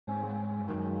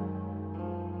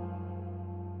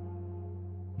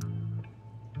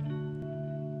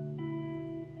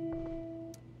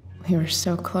We were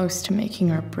so close to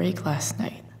making our break last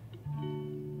night.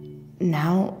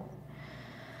 Now,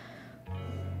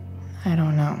 I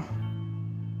don't know.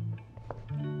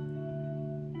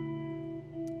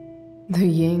 The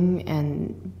yin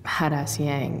and badass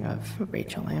yang of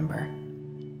Rachel Amber.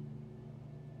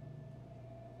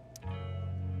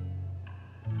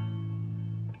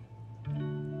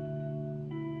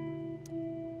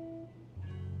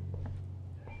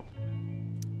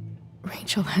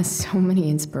 Rachel has so many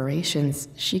inspirations,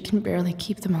 she can barely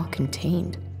keep them all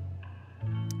contained.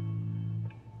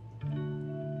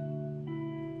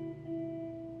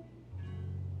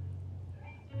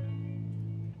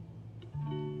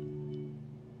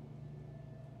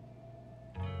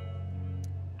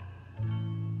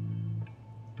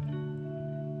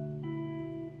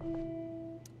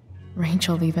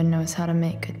 Rachel even knows how to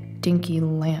make a dinky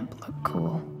lamp look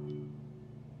cool.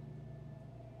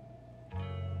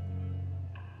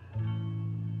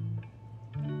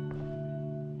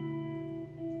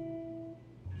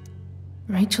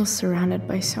 Rachel's surrounded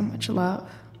by so much love,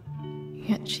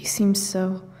 yet she seems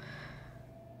so...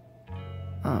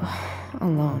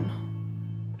 alone.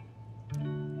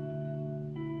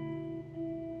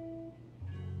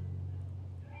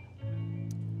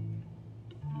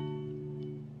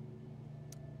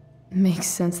 Makes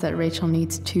sense that Rachel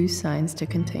needs two signs to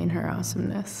contain her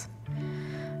awesomeness.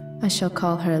 I shall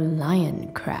call her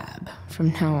Lion Crab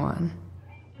from now on.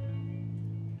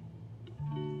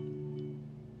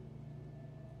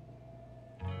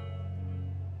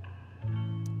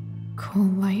 Cool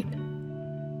light.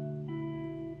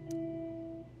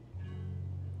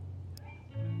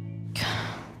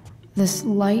 This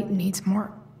light needs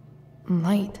more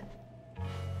light.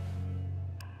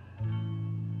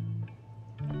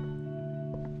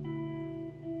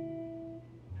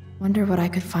 Wonder what I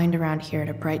could find around here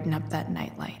to brighten up that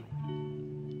nightlight.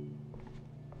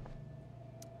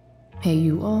 May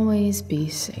you always be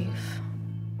safe.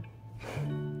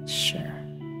 Sure.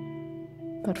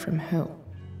 But from who?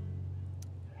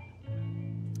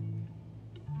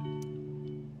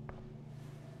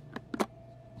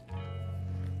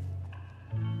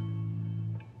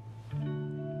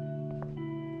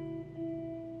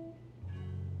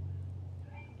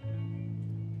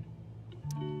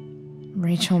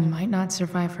 Rachel might not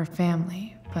survive her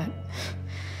family, but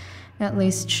at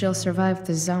least she'll survive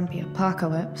the zombie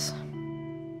apocalypse.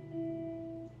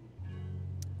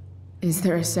 Is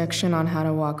there a section on how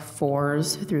to walk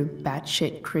fours through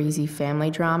batshit crazy family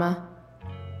drama?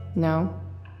 No?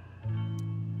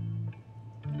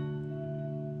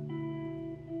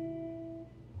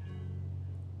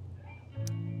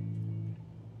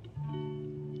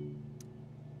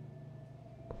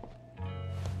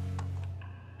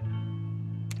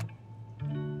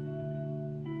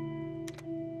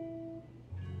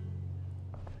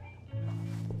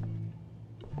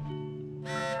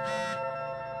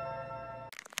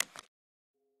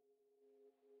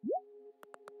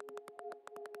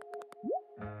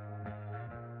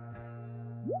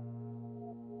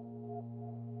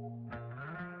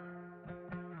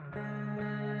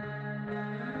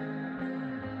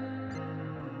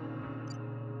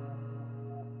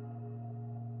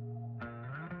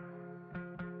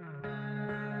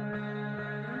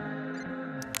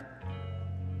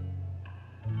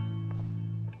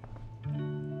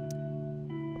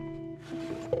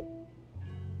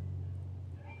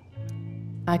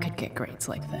 I could get grades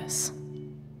like this.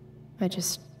 I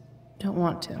just don't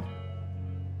want to.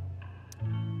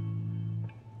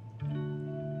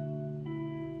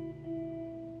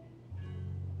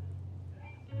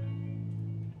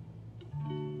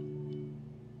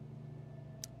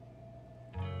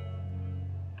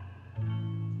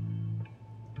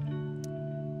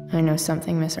 I know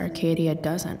something Miss Arcadia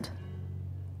doesn't.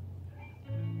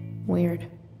 Weird.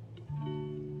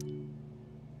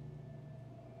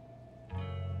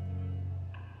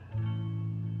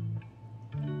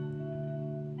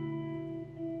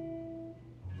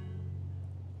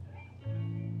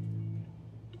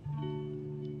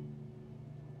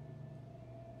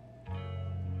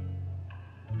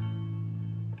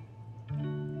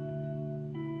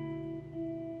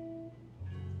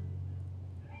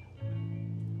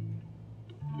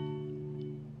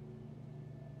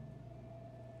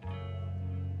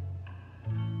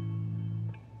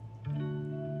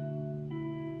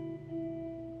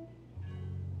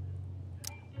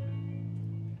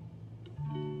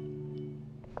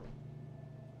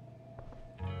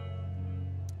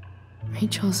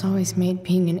 Rachel's always made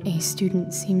being an A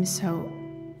student seem so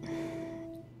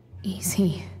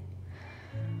easy.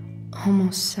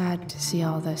 Almost sad to see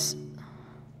all this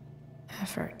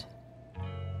effort.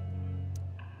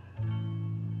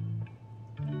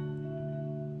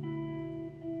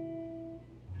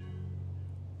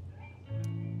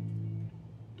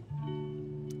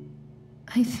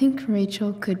 I think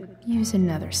Rachel could use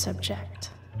another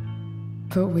subject.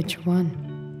 But which one?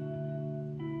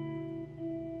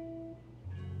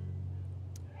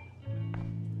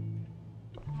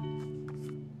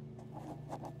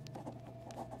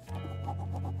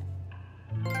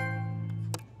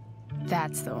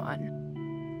 That's the one.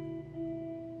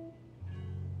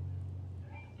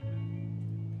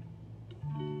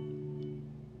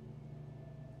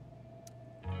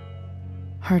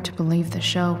 Hard to believe the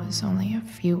show was only a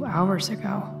few hours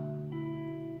ago.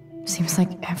 Seems like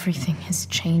everything has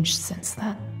changed since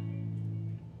then.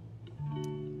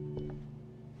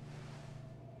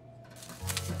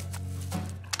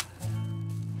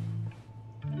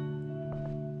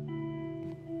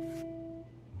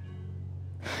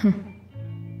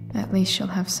 At least she'll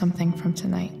have something from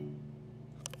tonight.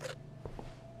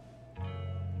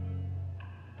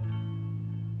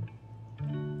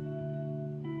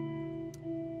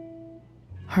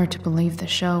 Hard to believe the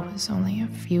show was only a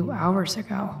few hours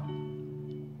ago.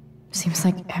 Seems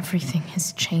like everything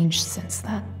has changed since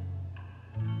then.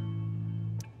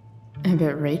 I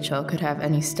bet Rachel could have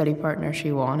any study partner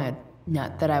she wanted.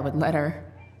 Not that I would let her.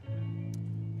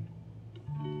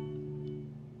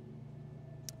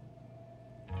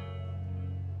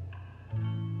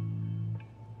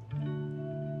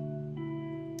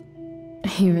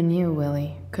 Even you,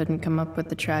 Willie, couldn't come up with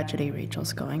the tragedy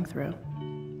Rachel's going through.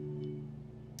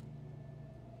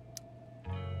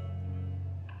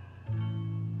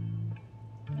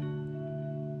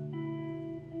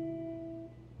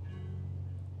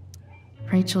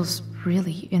 Rachel's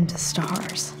really into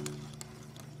stars.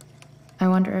 I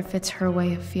wonder if it's her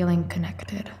way of feeling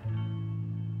connected.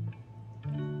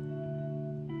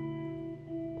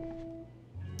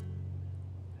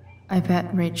 I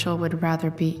bet Rachel would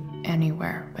rather be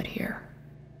anywhere but here.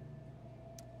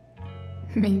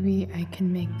 Maybe I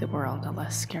can make the world a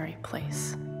less scary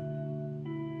place.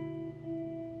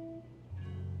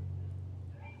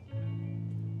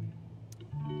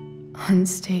 On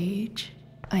stage,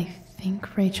 I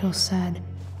think Rachel said,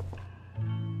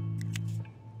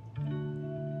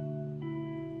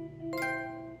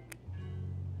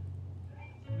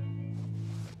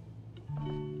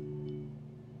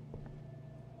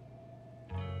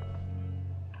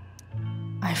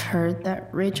 I've heard that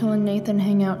Rachel and Nathan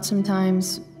hang out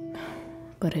sometimes,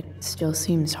 but it still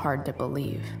seems hard to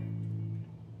believe.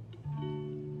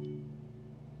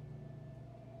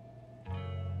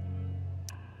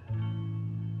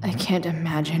 I can't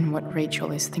imagine what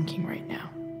Rachel is thinking right now.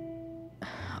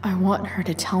 I want her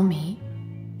to tell me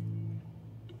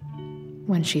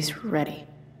when she's ready.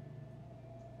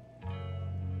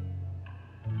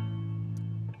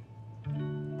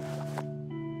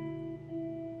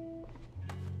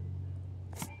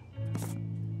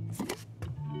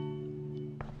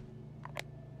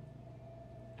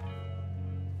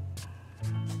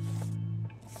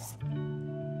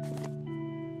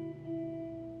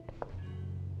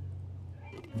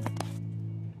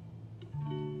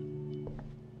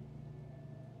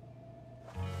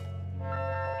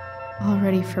 All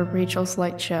ready for Rachel's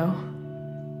light show.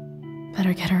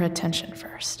 Better get her attention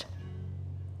first.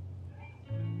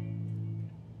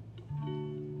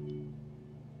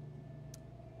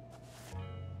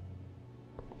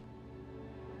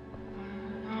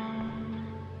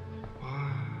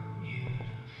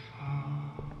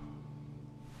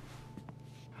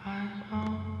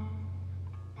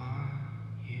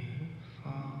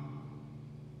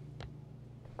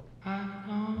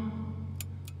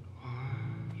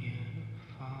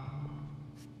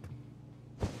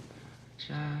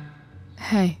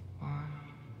 Hey,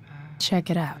 check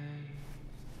it out.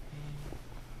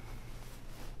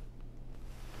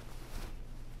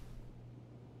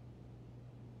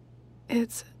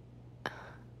 It's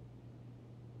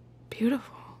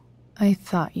beautiful. I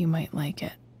thought you might like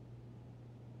it.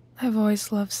 I've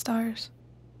always loved stars.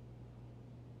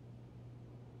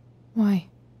 Why?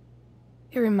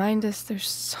 They remind us there's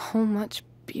so much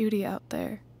beauty out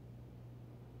there,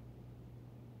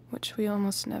 which we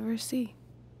almost never see.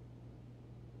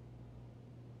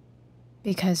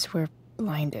 Because we're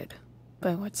blinded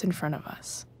by what's in front of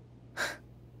us.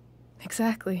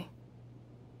 Exactly.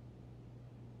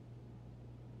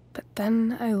 But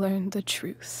then I learned the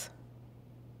truth.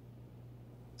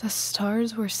 The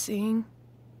stars we're seeing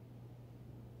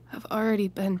have already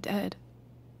been dead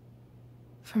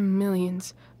for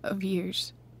millions of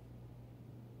years.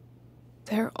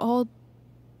 They're all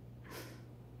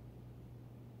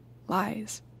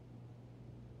lies.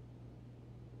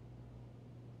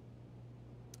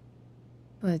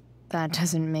 But that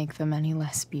doesn't make them any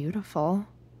less beautiful,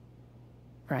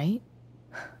 right?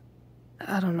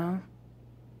 I don't know.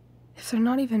 It If they're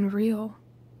not even real,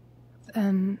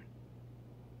 then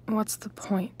what's the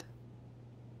point?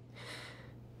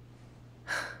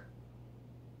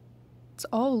 It's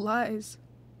all lies.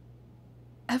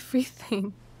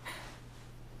 Everything.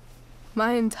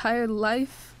 My entire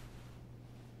life.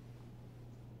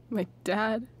 My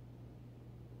dad.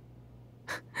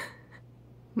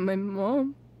 My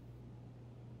mom.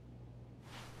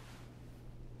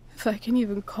 If I can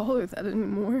even call her that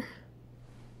anymore.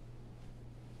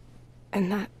 And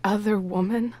that other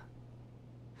woman.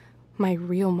 My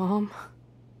real mom.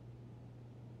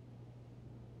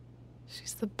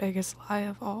 She's the biggest lie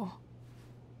of all.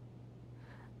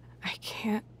 I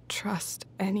can't trust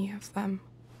any of them.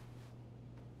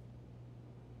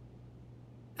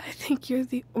 I think you're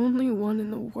the only one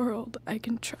in the world I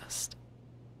can trust.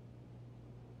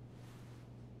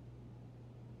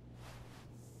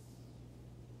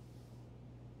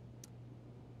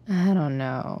 I don't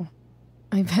know.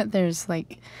 I bet there's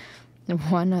like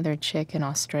one other chick in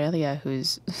Australia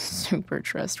who's super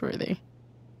trustworthy.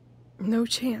 No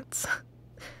chance.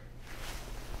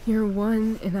 You're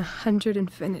 1 in 100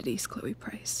 infinities, Chloe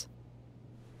Price.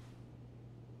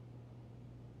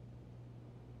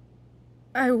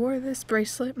 I wore this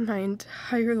bracelet my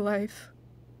entire life.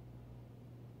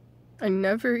 I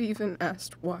never even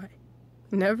asked why.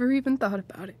 Never even thought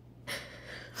about it.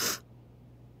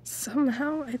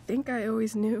 Somehow, I think I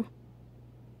always knew.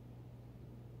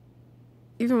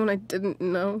 Even when I didn't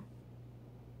know.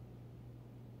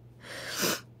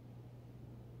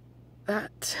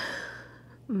 That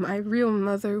my real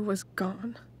mother was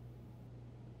gone.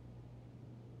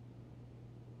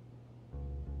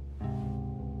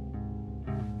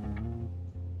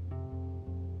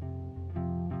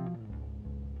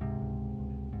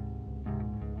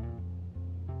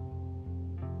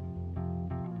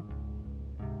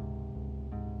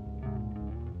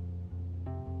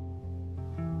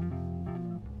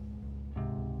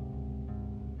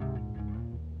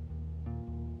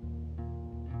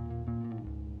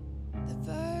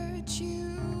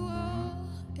 Virtual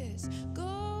is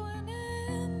going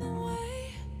in the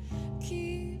way.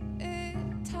 Keep it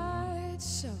tight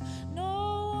so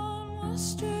no one will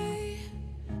stray.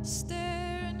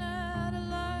 Staring at a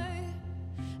light.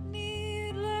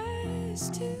 Needless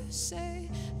to say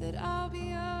that I'll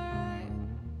be alright.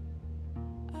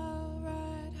 I'll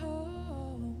ride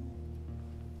home.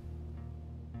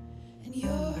 And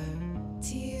your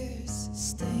tears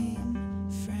stain,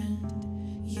 friend.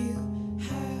 You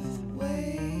have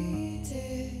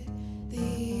waited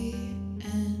the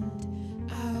end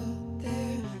out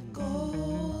there,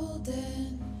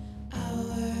 golden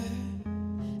hour.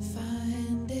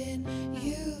 Finding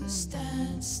you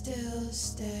stand still,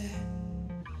 stare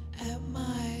at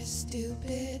my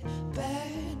stupid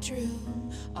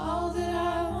bedroom. All that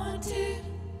I wanted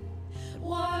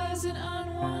wasn't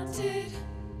unwanted.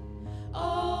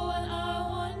 Oh, and I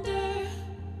wonder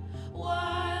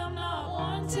why I'm not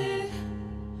wanted.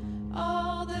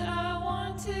 All that I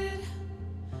wanted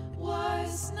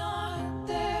was not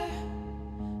there,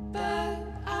 but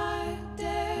I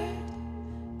dared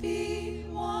be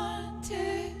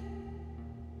wanted.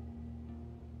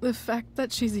 The fact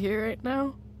that she's here right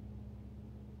now,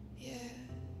 Yeah,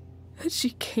 that she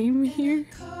came here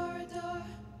corridor.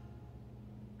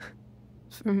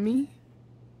 for me,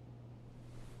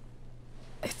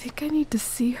 I think I need to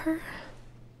see her.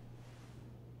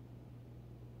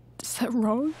 Is that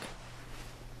wrong?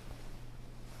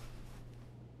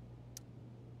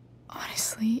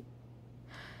 Honestly,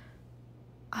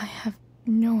 I have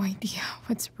no idea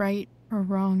what's right or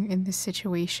wrong in this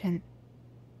situation.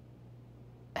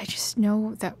 I just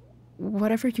know that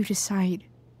whatever you decide,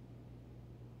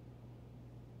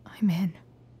 I'm in.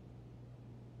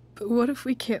 But what if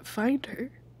we can't find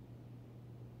her?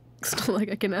 It's not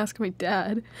like I can ask my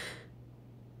dad.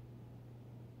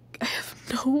 I have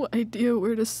no idea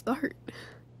where to start.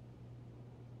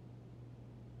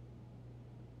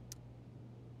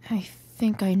 I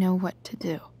think I know what to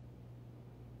do.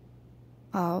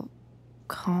 I'll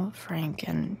call Frank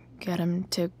and get him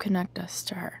to connect us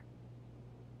to her.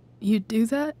 You'd do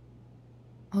that?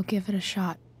 I'll give it a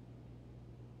shot.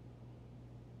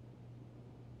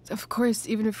 Of course,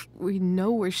 even if we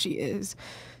know where she is,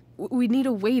 we need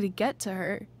a way to get to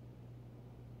her.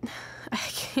 I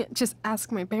can't just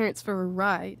ask my parents for a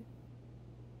ride.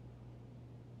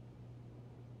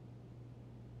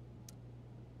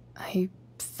 I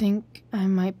think I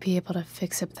might be able to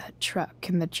fix up that truck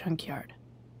in the junkyard.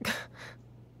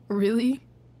 Really?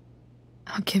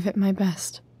 I'll give it my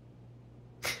best.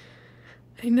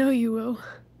 I know you will.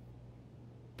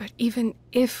 But even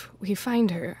if we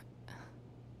find her,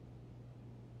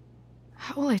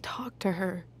 How will I talk to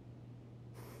her?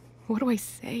 What do I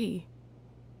say?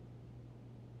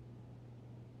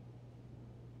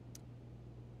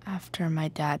 After my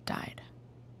dad died,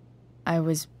 I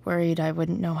was worried I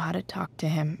wouldn't know how to talk to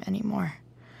him anymore.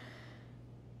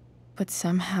 But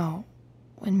somehow,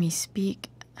 when we speak,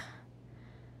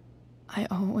 I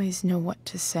always know what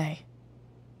to say.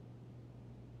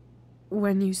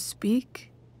 When you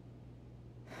speak?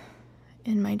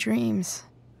 In my dreams,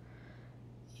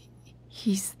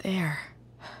 he's there.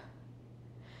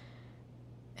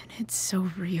 And it's so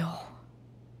real.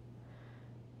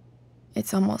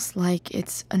 It's almost like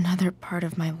it's another part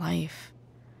of my life.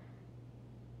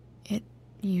 It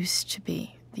used to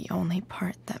be the only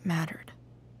part that mattered.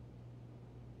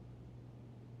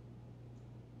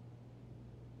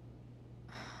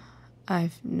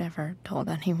 I've never told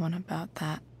anyone about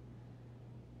that.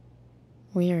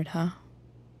 Weird, huh?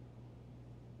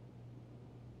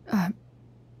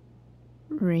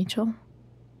 Rachel?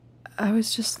 I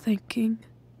was just thinking.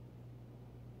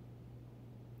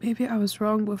 Maybe I was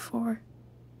wrong before.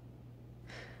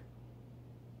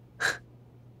 Who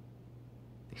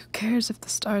cares if the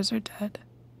stars are dead?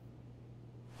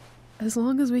 As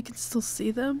long as we can still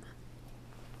see them,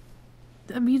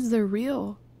 that means they're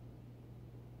real.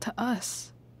 To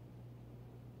us.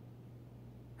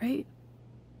 Right?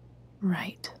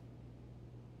 Right.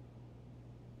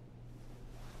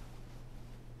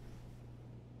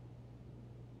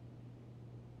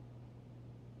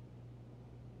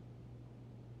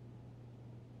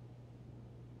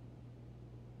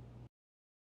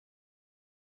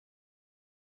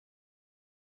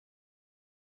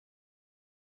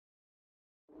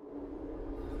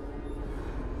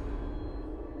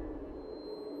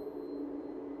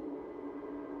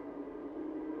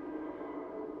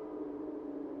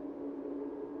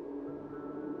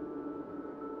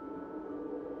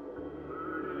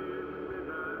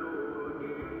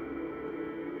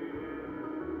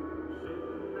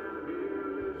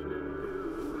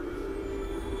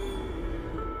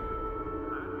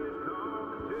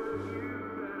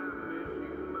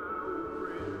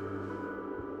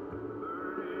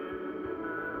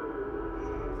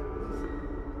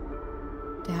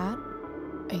 Dad,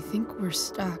 I think we're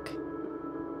stuck.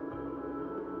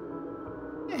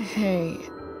 Hey,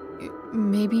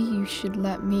 maybe you should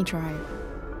let me drive.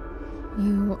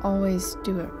 You always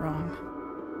do it wrong.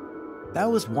 That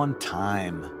was one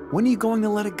time. When are you going to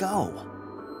let it go?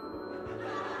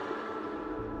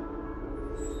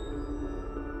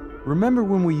 Remember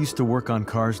when we used to work on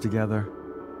cars together?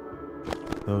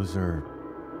 Those are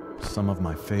some of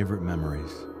my favorite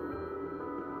memories.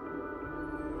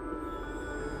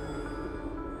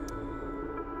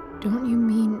 Don't you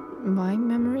mean my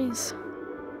memories?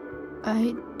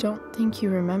 I don't think you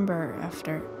remember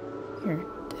after you're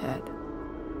dead.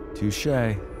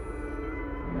 Touché.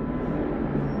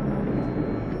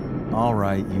 All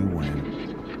right, you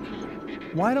win.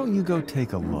 Why don't you go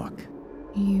take a look?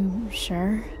 You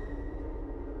sure?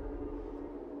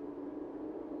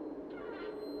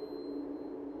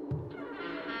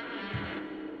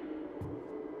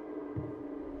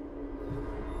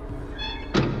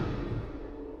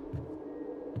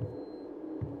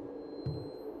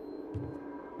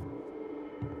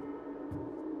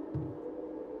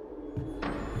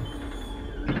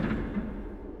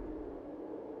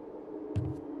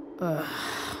 Ugh.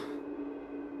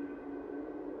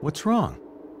 What's wrong?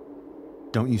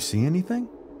 Don't you see anything?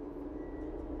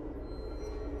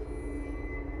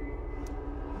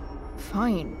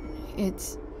 Fine.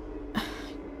 It's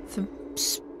the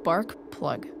spark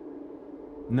plug.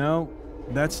 No,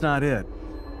 that's not it.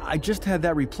 I just had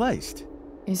that replaced.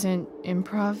 Isn't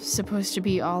improv supposed to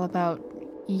be all about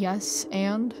yes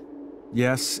and?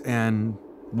 Yes, and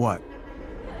what?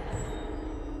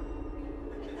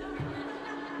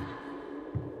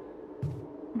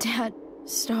 Dad,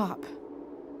 stop.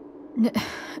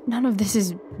 None of this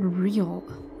is real.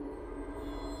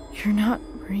 You're not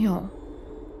real.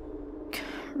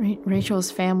 Rachel's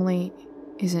family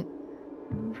isn't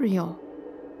real.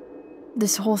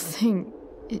 This whole thing,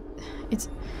 it's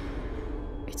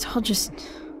all just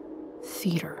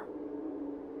theater.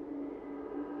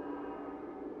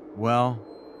 Well,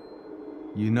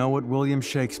 you know what William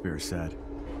Shakespeare said.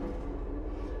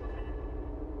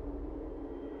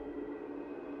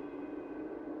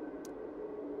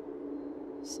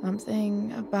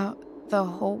 Something about the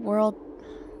whole world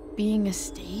being a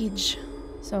stage,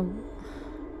 so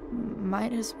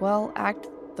might as well act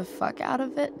the fuck out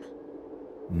of it.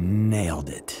 Nailed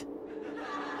it.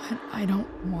 But I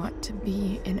don't want to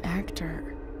be an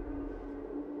actor.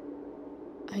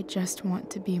 I just want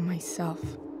to be myself.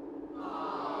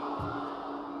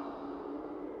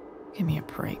 Give me a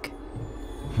break.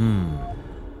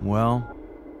 Well,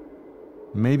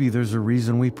 maybe there's a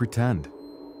reason we pretend.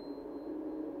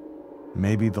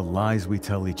 Maybe the lies we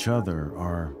tell each other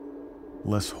are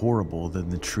less horrible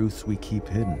than the truths we keep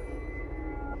hidden.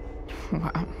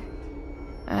 Wow.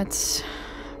 That's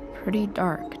pretty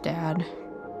dark, Dad.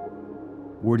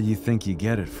 Where do you think you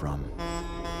get it from?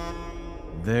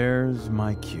 There's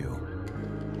my cue.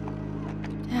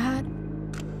 Dad?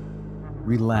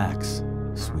 Relax,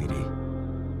 sweetie.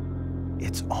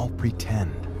 It's all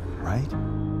pretend, right?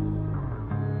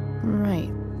 Right.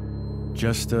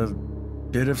 Just a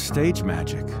bit of stage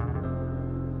magic.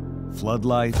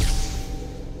 Floodlights,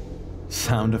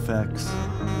 sound effects.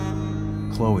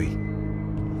 Chloe,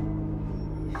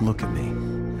 look at me.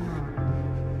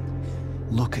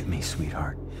 Look at me,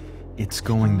 sweetheart. It's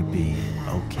going to be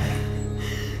okay.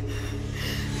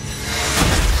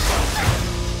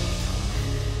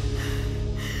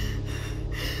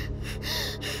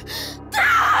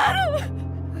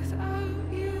 Without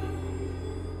you,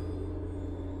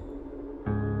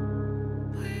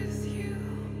 with you,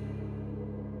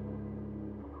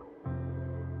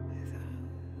 without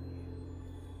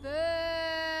you. Boo!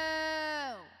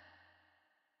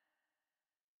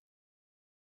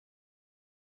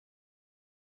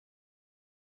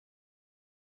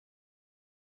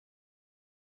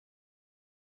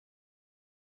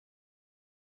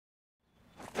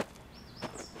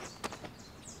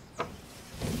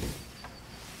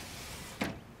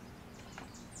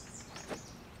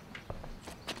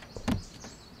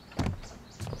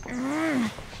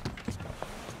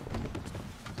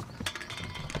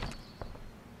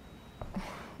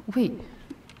 Wait.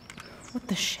 What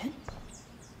the shit?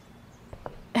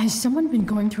 Has someone been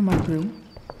going through my room?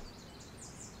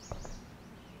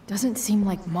 Doesn't seem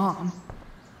like Mom.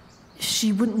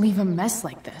 She wouldn't leave a mess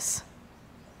like this.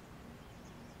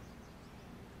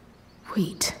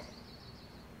 Wait.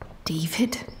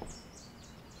 David?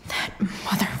 That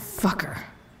motherfucker.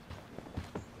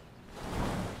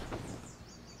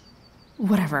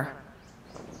 Whatever.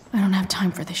 I don't have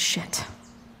time for this shit.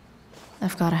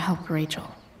 I've gotta help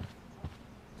Rachel.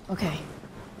 Okay.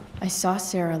 I saw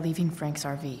Sarah leaving Frank's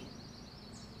RV.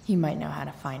 He might know how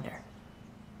to find her.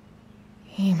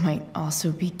 He might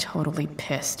also be totally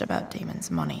pissed about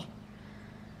Damon's money.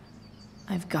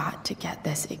 I've got to get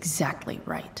this exactly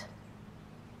right.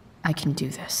 I can do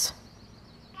this.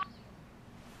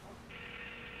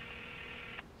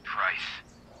 Price.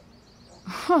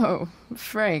 Oh,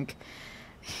 Frank.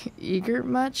 Eager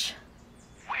much?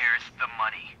 Where's the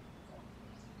money?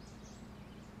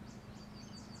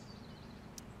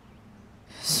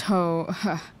 So,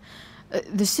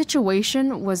 the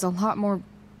situation was a lot more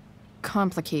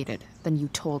complicated than you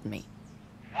told me.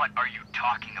 What are you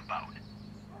talking about?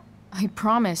 I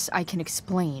promise I can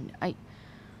explain. I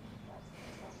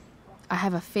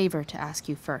have a favor to ask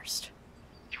you first.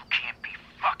 You can't be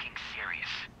fucking serious.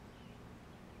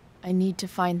 I need to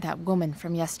find that woman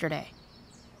from yesterday.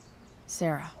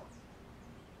 Sarah.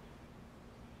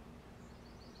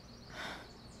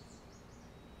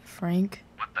 Frank?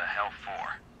 What the hell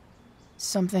for?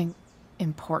 Something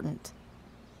important.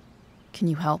 Can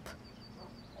you help?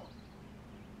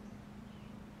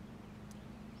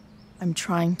 I'm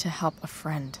trying to help a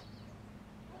friend.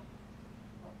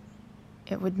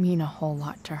 It would mean a whole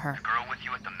lot to her. The girl with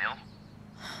you at the mill?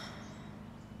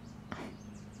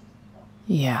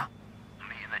 Yeah. I'll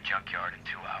meet in the junkyard in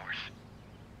 2 hours.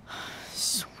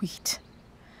 Sweet.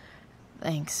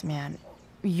 Thanks, man.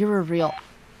 You're a real...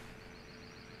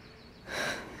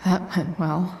 That went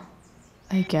well,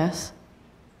 I guess.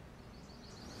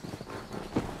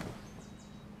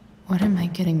 What am I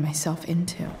getting myself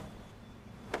into?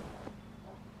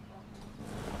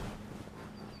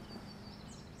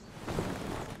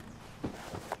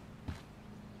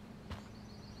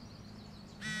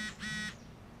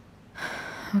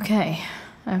 Okay,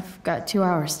 I've got 2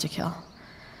 hours to kill.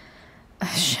 A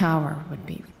shower would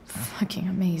be fucking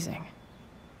amazing.